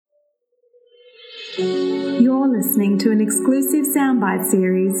You're listening to an exclusive soundbite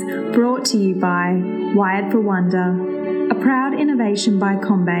series brought to you by Wired for Wonder, a proud innovation by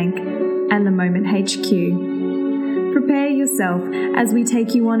CommBank and the Moment HQ. Prepare yourself as we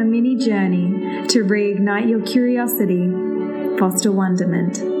take you on a mini journey to reignite your curiosity, foster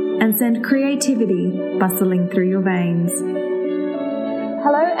wonderment, and send creativity bustling through your veins.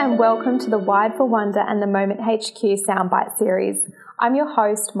 Hello and welcome to the Wired for Wonder and the Moment HQ soundbite series. I'm your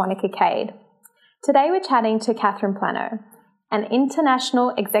host, Monica Cade. Today we're chatting to Catherine Plano, an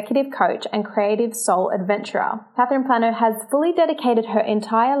international executive coach and creative soul adventurer. Catherine Plano has fully dedicated her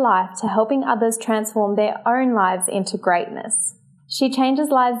entire life to helping others transform their own lives into greatness. She changes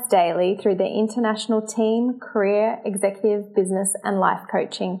lives daily through the international team, career, executive, business and life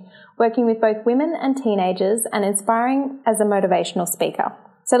coaching, working with both women and teenagers and inspiring as a motivational speaker.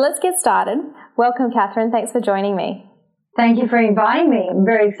 So let's get started. Welcome, Catherine. Thanks for joining me. Thank you for inviting me. I'm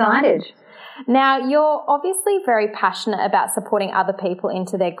very excited. Now, you're obviously very passionate about supporting other people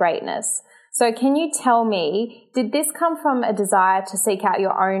into their greatness. So can you tell me, did this come from a desire to seek out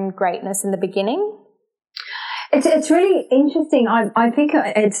your own greatness in the beginning? It's really interesting. I think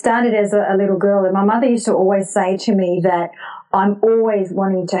it started as a little girl, and my mother used to always say to me that I'm always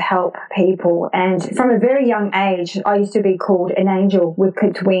wanting to help people. And from a very young age, I used to be called an angel with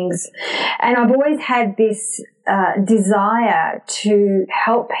clipped wings. And I've always had this desire to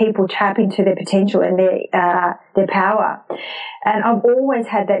help people tap into their potential and their power. And I've always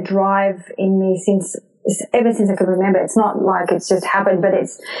had that drive in me ever since I can remember. It's not like it's just happened, but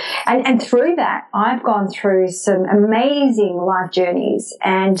and through that, I've gone through some amazing life journeys,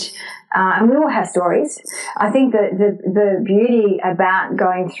 and we all have stories. I think that the beauty about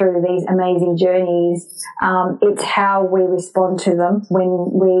going through these amazing journeys, it's how we respond to them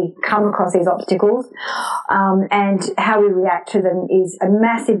when we come across these obstacles, and how we react to them is a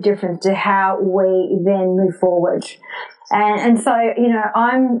massive difference to how we then move forward. And so, you know,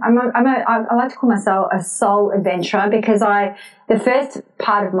 I like to call myself a soul adventurer because the first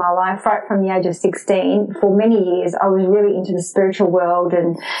part of my life, right from the age of 16, for many years, I was really into the spiritual world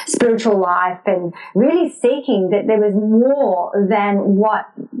and spiritual life and really seeking that there was more than what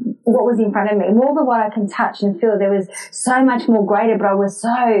was in front of me, more than what I can touch and feel. There was so much more greater, but I was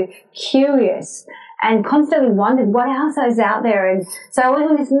so curious and constantly wondered what else was out there. And so I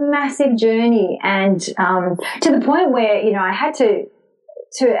went on this massive journey, and to the point where, you know, I had to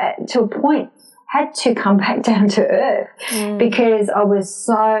come back down to earth because I was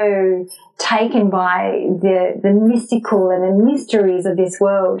so taken by the mystical and the mysteries of this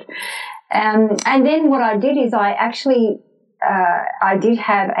world. And then what I did is I did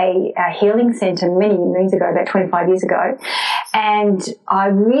have a healing centre many moons ago, about 25 years ago, and I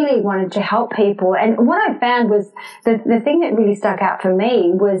really wanted to help people. And what I found was the thing that really stuck out for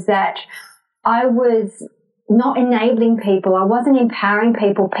me was that I was not enabling people. I wasn't empowering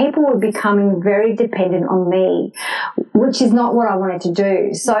people. People were becoming very dependent on me, which is not what I wanted to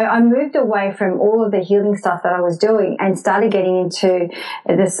do. So I moved away from all of the healing stuff that I was doing and started getting into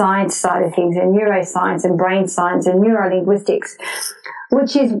the science side of things and neuroscience and brain science and neurolinguistics,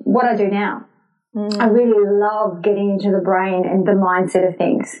 which is what I do now. I really love getting into the brain and the mindset of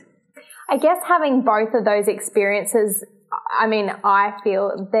things. I guess having both of those experiences, I mean, I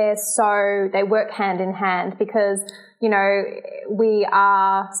feel they work hand in hand because, you know, we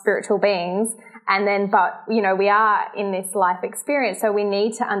are spiritual beings but, you know, we are in this life experience. So we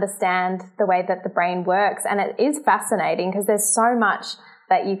need to understand the way that the brain works. And it is fascinating because there's so much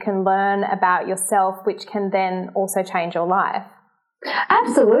that you can learn about yourself, which can then also change your life.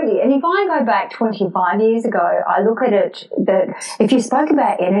 Absolutely. And if I go back 25 years ago, I look at it that if you spoke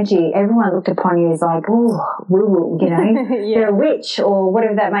about energy, everyone looked upon you as like, oh, woo-woo, you know, yeah. You're a witch or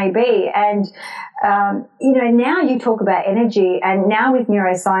whatever that may be. And, you know, now you talk about energy, and now with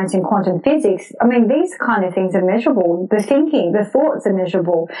neuroscience and quantum physics, I mean, these kind of things are measurable. The thinking, the thoughts are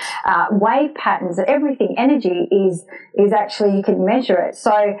measurable. Wave patterns, everything, energy is actually, you can measure it.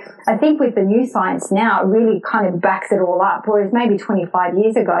 So I think with the new science now, it really kind of backs it all up, whereas maybe 25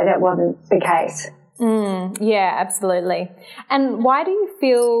 years ago, that wasn't the case. Yeah, absolutely. And why do you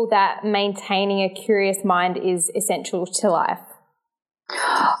feel that maintaining a curious mind is essential to life?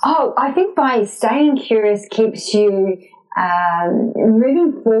 Oh, I think by staying curious keeps you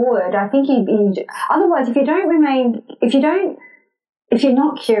moving forward. I think otherwise, if you're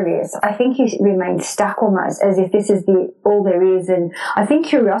not curious, I think you remain stuck almost as if this is all there is. And I think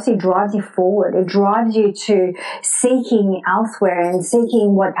curiosity drives you forward. It drives you to seeking elsewhere and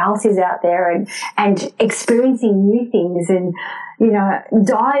seeking what else is out there and experiencing new things and, you know,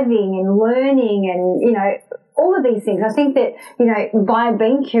 diving and learning and, you know, all of these things. I think that, you know, by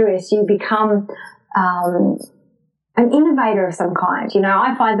being curious, you become an innovator of some kind. You know,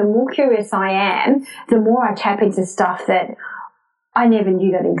 I find the more curious I am, the more I tap into stuff that I never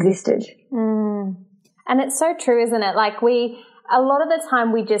knew that existed. And it's so true, isn't it? Like a lot of the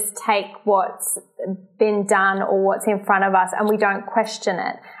time we just take what's been done or what's in front of us and we don't question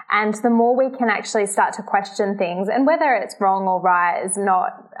it. And the more we can actually start to question things, and whether it's wrong or right is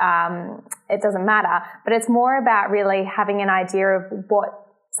not, it doesn't matter, but it's more about really having an idea of what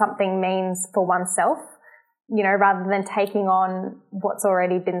something means for oneself, you know, rather than taking on what's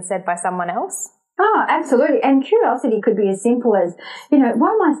already been said by someone else. Oh, absolutely. And curiosity could be as simple as, you know, why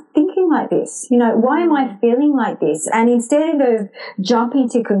am I thinking like this? You know, why am I feeling like this? And instead of jumping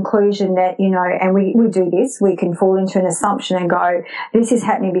to conclusion that, you know, and we do this, we can fall into an assumption and go, this is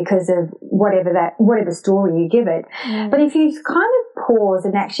happening because of whatever story you give it. But if you kind of pause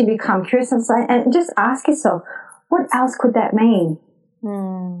and actually become curious and just ask yourself, what else could that mean?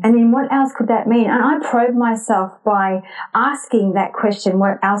 And then what else could that mean? And I probe myself by asking that question,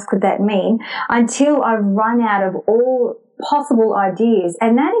 what else could that mean, until I've run out of all possible ideas.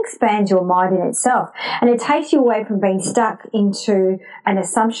 And that expands your mind in itself. And it takes you away from being stuck into an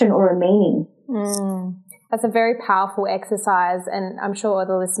assumption or a meaning. That's a very powerful exercise. And I'm sure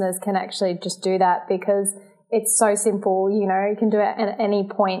the listeners can actually just do that, because it's so simple. You know, you can do it at any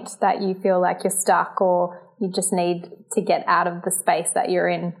point that you feel like you're stuck or you just need to get out of the space that you're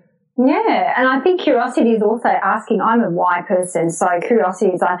in. Yeah, and I think curiosity is also asking. I'm a why person, so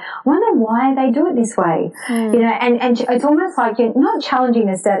curiosity is like, I wonder why they do it this way. You know, and it's almost like you're not challenging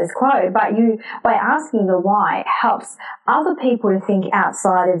the status quo, but you, by asking the why, helps other people to think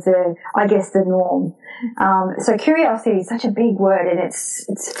outside of the norm. So curiosity is such a big word, and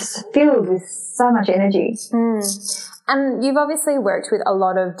it's filled with so much energy. And you've obviously worked with a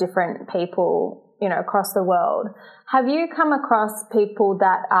lot of different people, you know, across the world. Have you come across people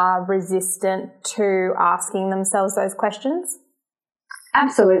that are resistant to asking themselves those questions?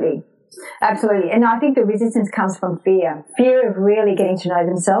 Absolutely. Absolutely. And I think the resistance comes from fear of really getting to know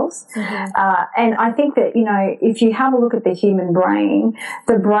themselves. And I think that, you know, if you have a look at the human brain,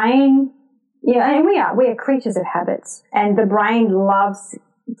 the brain, you know, and we are creatures of habits, and the brain loves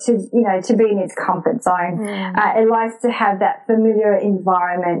to be in its comfort zone. It likes to have that familiar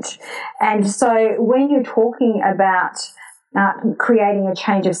environment. And so when you're talking about creating a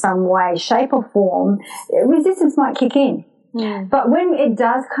change of some way, shape or form, resistance might kick in. But when it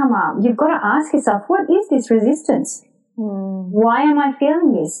does come up, you've got to ask yourself, what is this resistance? Why am I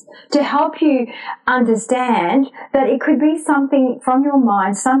feeling this? To help you understand that it could be something from your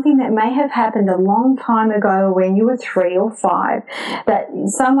mind, something that may have happened a long time ago when you were 3 or 5, that in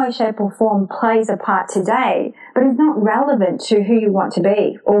some way, shape or form plays a part today, but is not relevant to who you want to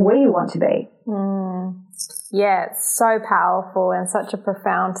be or where you want to be. Yeah, it's so powerful and such a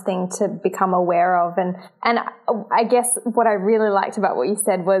profound thing to become aware of. And I guess what I really liked about what you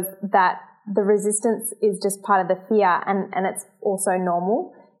said was that the resistance is just part of the fear, and it's also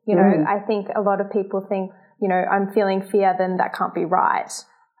normal. You know, I think a lot of people think, you know, I'm feeling fear, then that can't be right.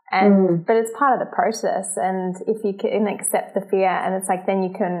 And but it's part of the process. And if you can accept the fear, and it's like, then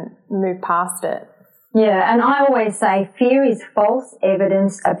you can move past it. Yeah, and I always say fear is false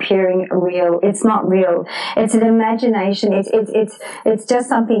evidence appearing real. It's not real. It's an imagination. It's just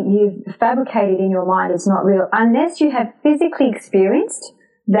something you've fabricated in your mind. It's not real. Unless you have physically experienced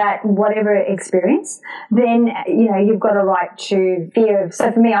that whatever experience, then, you know, you've got a right to fear of.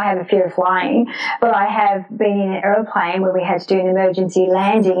 So for me, I have a fear of flying, but I have been in an aeroplane where we had to do an emergency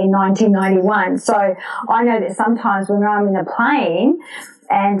landing in 1991. So I know that sometimes when I'm in a plane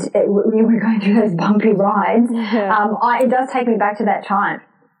and we're going through those bumpy rides, it does take me back to that time.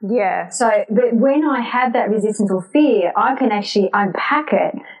 Yeah. So, but when I have that resistance or fear, I can actually unpack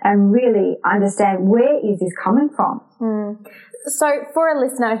it and really understand, where is this coming from? So for a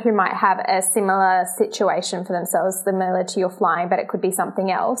listener who might have a similar situation for themselves, similar to your flying, but it could be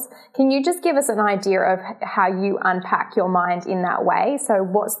something else, can you just give us an idea of how you unpack your mind in that way? So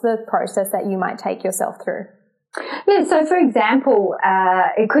what's the process that you might take yourself through? Yeah, so for example,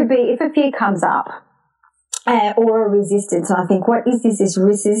 it could be if a fear comes up, or a resistance, and I think, what is this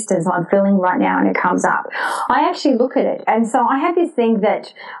resistance I'm feeling right now, and it comes up, I actually look at it. And so I have this thing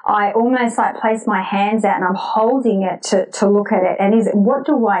that I almost like place my hands out and I'm holding it to look at it, and what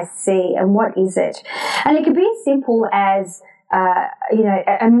do I see and what is it? And it could be as simple as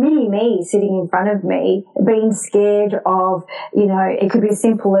a mini me sitting in front of me being scared of, it could be as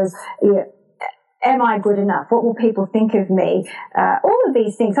simple as am I good enough? What will people think of me? All of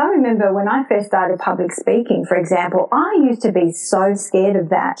these things. I remember when I first started public speaking, for example, I used to be so scared of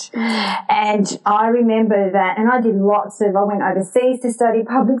that. And I remember that, and I went overseas to study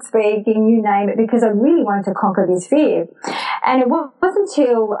public speaking, you name it, because I really wanted to conquer this fear. And it wasn't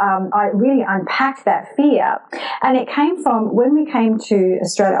until I really unpacked that fear, and it came from when we came to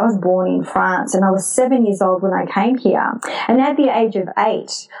Australia. I was born in France, and I was 7 years old when I came here. And at the age of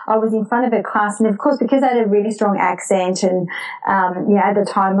 8, I was in front of a class, and of course, because I had a really strong accent, and at the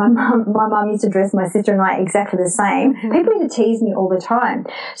time, my mum used to dress my sister and I exactly the same. People used to tease me all the time.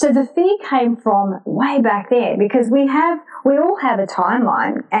 So the fear came from way back there, because we all have a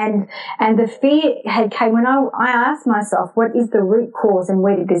timeline, and the fear came when I asked myself, what is the root cause and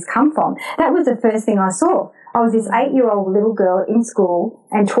where did this come from? That was the first thing I saw. I was this 8-year-old little girl in school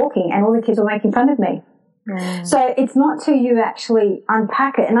and talking, and all the kids were making fun of me. So it's not till you actually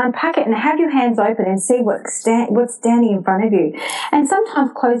unpack it and have your hands open and see what's standing in front of you. And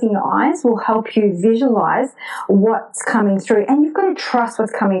sometimes closing your eyes will help you visualize what's coming through. And you've got to trust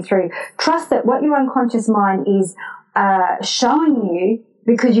what's coming through. Trust that what your unconscious mind is showing you,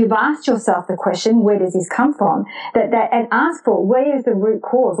 because you've asked yourself the question, where does this come from? And ask for, where is the root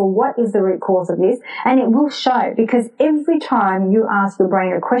cause, or what is the root cause of this? And it will show, because every time you ask your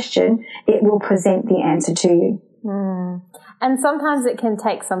brain a question, it will present the answer to you. And sometimes it can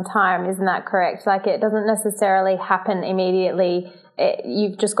take some time, isn't that correct? Like, it doesn't necessarily happen immediately.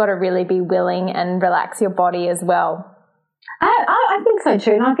 You've just got to really be willing and relax your body as well. I think so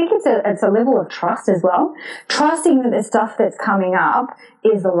too, and I think it's a level of trust as well. Trusting that the stuff that's coming up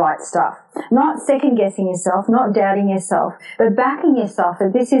is the right stuff. Not second guessing yourself, not doubting yourself, but backing yourself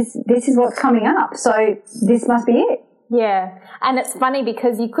that this is what's coming up. So this must be it. Yeah. And it's funny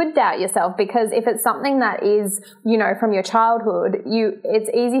because you could doubt yourself, because if it's something that is, from your childhood, it's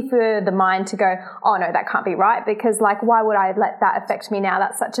easy for the mind to go, oh no, that can't be right, because why would I let that affect me now?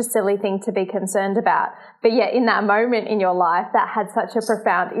 That's such a silly thing to be concerned about. But yet in that moment in your life, that had such a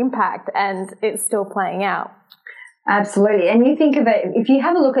profound impact, and it's still playing out. Absolutely. And you think of it, if you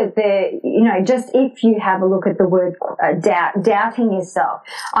have a look at if you have a look at the word doubting yourself,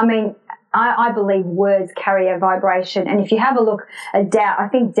 I mean, I believe words carry a vibration, and if you have a look at doubt, I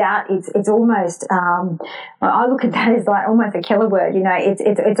think doubt it's almost I look at that as like almost a killer word.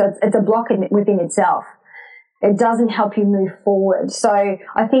 It's a block within itself. It doesn't help you move forward. So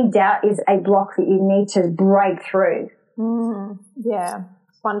I think doubt is a block that you need to break through. Yeah,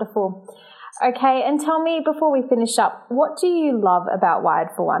 wonderful. Okay, and tell me, before we finish up, what do you love about Wired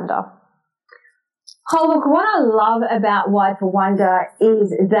for Wonder? Oh, look, what I love about Wired for Wonder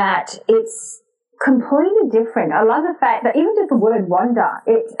is that it's completely different. I love the fact that even just the word wonder,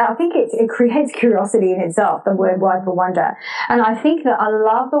 I think it creates curiosity in itself, the word Wired for Wonder. And I think that I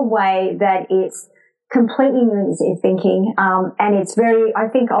love the way that it's completely new in its thinking, and it's very, I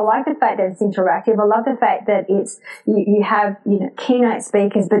like the fact that it's interactive. I love the fact that you have keynote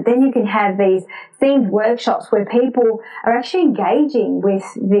speakers, but then you can have these themed workshops where people are actually engaging with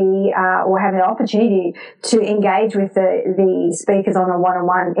or have the opportunity to engage with the speakers on a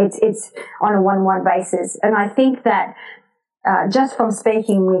one-on-one. It's on a one-on-one basis, and I think that just from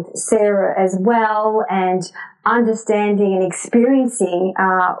speaking with Sarah as well, and understanding and experiencing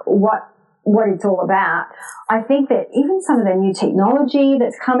what it's all about, I think that even some of the new technology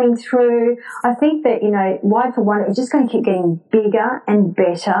that's coming through, I think that, Wired for Wonder is just going to keep getting bigger and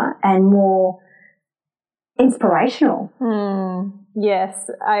better and more inspirational.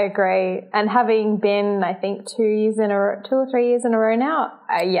 Yes, I agree. And having been, I think, 2 or 3 years in a row now,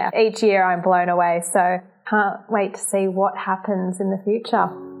 each year I'm blown away. So can't wait to see what happens in the future. I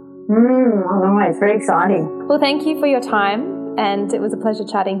know, it's very exciting. Well, thank you for your time, and it was a pleasure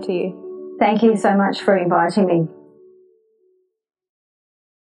chatting to you. Thank you so much for inviting me.